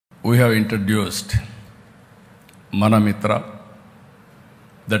we have introduced Manamitra,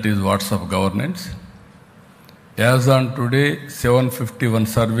 that is WhatsApp governance. As on today, 751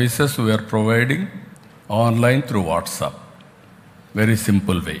 services we are providing online through WhatsApp. Very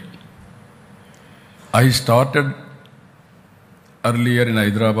simple way. I started earlier in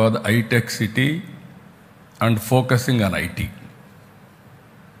Hyderabad, high-tech city, and focusing on IT.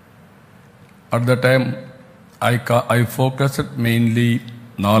 At the time, I focused mainly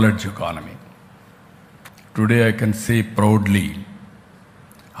knowledge economy. Today I can say proudly,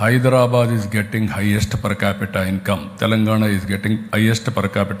 Hyderabad is getting highest per capita income. Telangana is getting highest per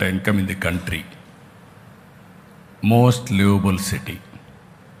capita income in the country. Most livable city.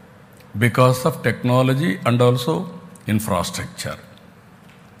 Because of technology and also infrastructure.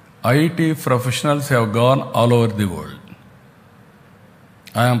 IT professionals have gone all over the world.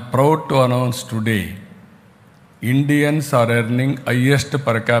 I am proud to announce today, Indians are earning highest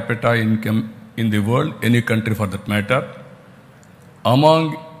per capita income in the world, any country for that matter.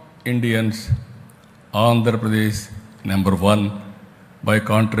 Among Indians, Andhra Pradesh #1 by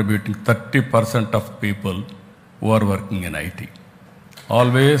contributing 30% of people who are working in IT.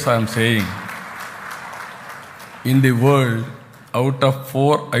 Always I am saying, in the world, out of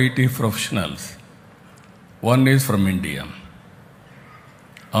 4 IT professionals, 1 is from India.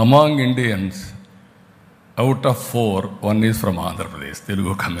 Among Indians, out of 4, 1 is from Andhra Pradesh,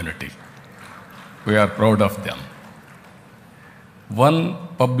 Telugu community. We are proud of them. One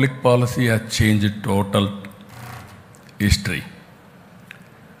public policy has changed total history.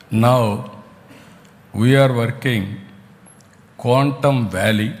 Now, we are working Quantum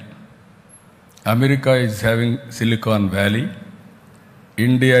Valley. America is having Silicon Valley.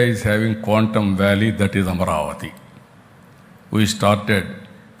 India is having Quantum Valley, that is Amaravati. We started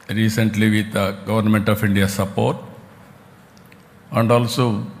recently with the Government of India support and also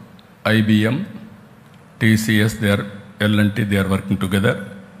IBM, TCS, L&T, they are working together.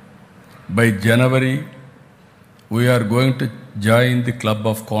 By January, we are going to join the club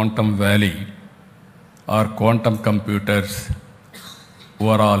of Quantum Valley, or quantum computers, who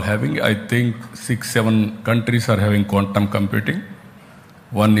are all having, I think 6-7 countries are having quantum computing.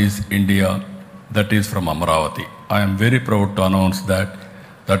 One is India, that is from Amaravati. I am very proud to announce that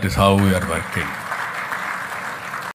that is how we are working.